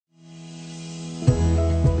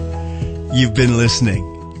You've been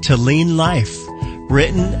listening to Lean Life,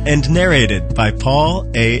 written and narrated by Paul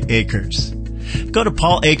A. Akers. Go to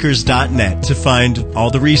paulakers.net to find all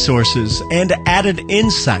the resources and added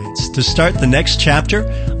insights to start the next chapter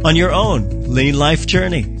on your own Lean Life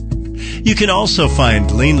journey. You can also find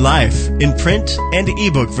Lean Life in print and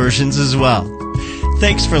ebook versions as well.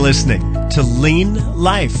 Thanks for listening to Lean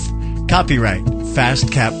Life. Copyright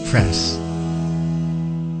FastCap Press.